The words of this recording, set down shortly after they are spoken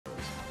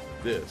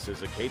This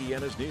is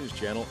Acadiana's News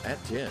Channel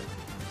at 10.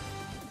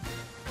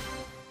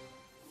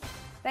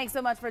 Thanks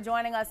so much for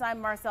joining us. I'm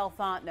Marcel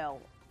Fontenot.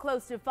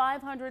 Close to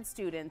 500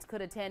 students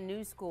could attend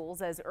new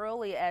schools as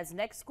early as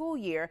next school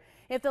year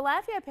if the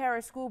Lafayette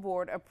Parish School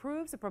Board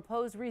approves a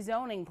proposed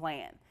rezoning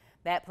plan.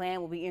 That plan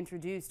will be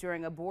introduced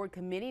during a board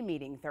committee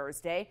meeting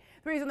Thursday.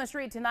 3's on the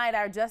Street tonight.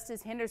 Our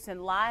Justice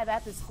Henderson live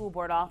at the school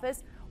board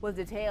office with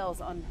details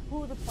on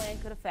who the plan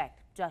could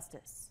affect.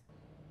 Justice.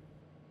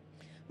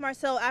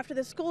 Marcel, after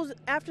the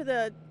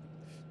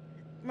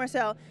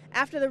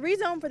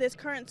rezone for this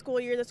current school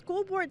year, the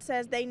school board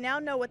says they now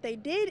know what they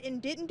did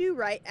and didn't do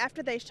right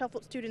after they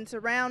shuffled students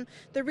around.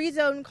 The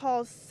rezone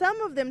caused some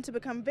of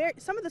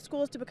the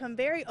schools to become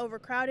very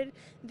overcrowded.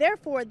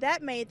 Therefore,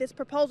 that made this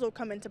proposal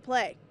come into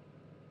play.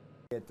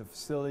 At the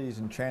Facilities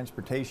and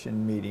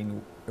Transportation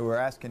meeting, we're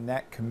asking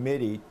that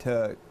committee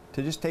to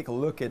just take a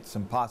look at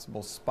some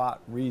possible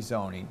spot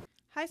rezoning.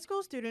 High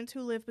school students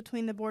who live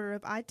between the border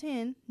of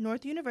I-10,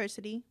 North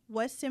University,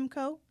 West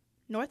Simcoe,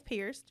 North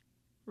Pierce,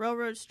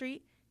 Railroad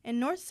Street, and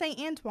North St.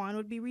 Antoine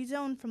would be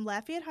rezoned from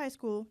Lafayette High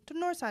School to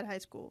Northside High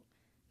School.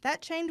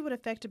 That change would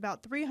affect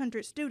about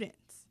 300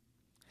 students.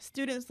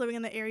 Students living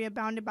in the area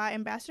bounded by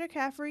Ambassador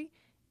Caffrey,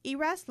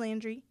 Eras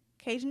Landry,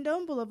 Cajun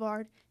Dome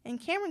Boulevard,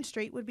 and Cameron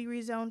Street would be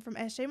rezoned from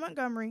S.J.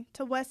 Montgomery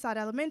to Westside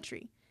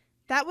Elementary.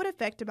 That would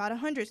affect about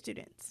 100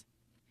 students.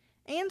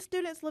 And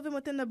students living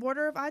within the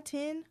border of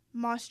I-10,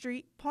 Moss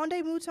Street, Pont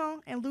de Mouton,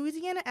 and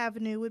Louisiana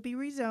Avenue would be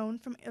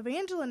rezoned from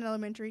Evangeline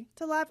Elementary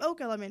to Live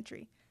Oak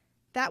Elementary.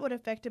 That would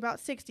affect about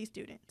 60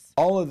 students.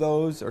 All of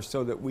those are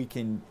so that we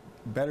can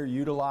better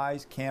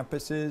utilize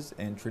campuses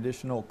and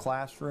traditional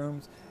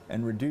classrooms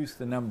and reduce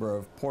the number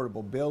of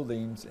portable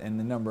buildings and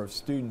the number of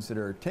students that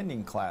are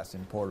attending class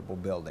in portable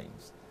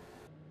buildings.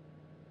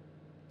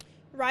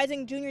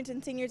 Rising juniors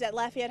and seniors at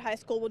Lafayette High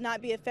School will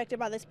not be affected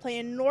by this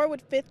plan, nor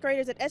would 5th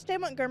graders at S.J.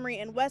 Montgomery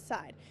and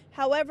Westside.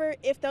 However,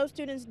 if those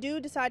students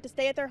do decide to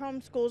stay at their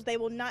home schools, they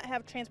will not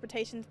have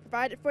transportation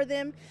provided for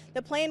them.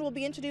 The plan will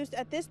be introduced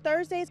at this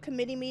Thursday's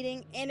committee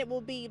meeting, and it will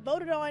be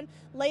voted on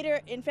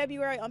later in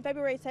February, on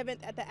February 7th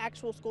at the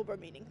actual school board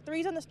meeting.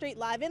 3's on the Street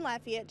live in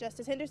Lafayette.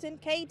 Justice Henderson,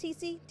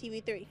 KATC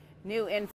TV3. New info.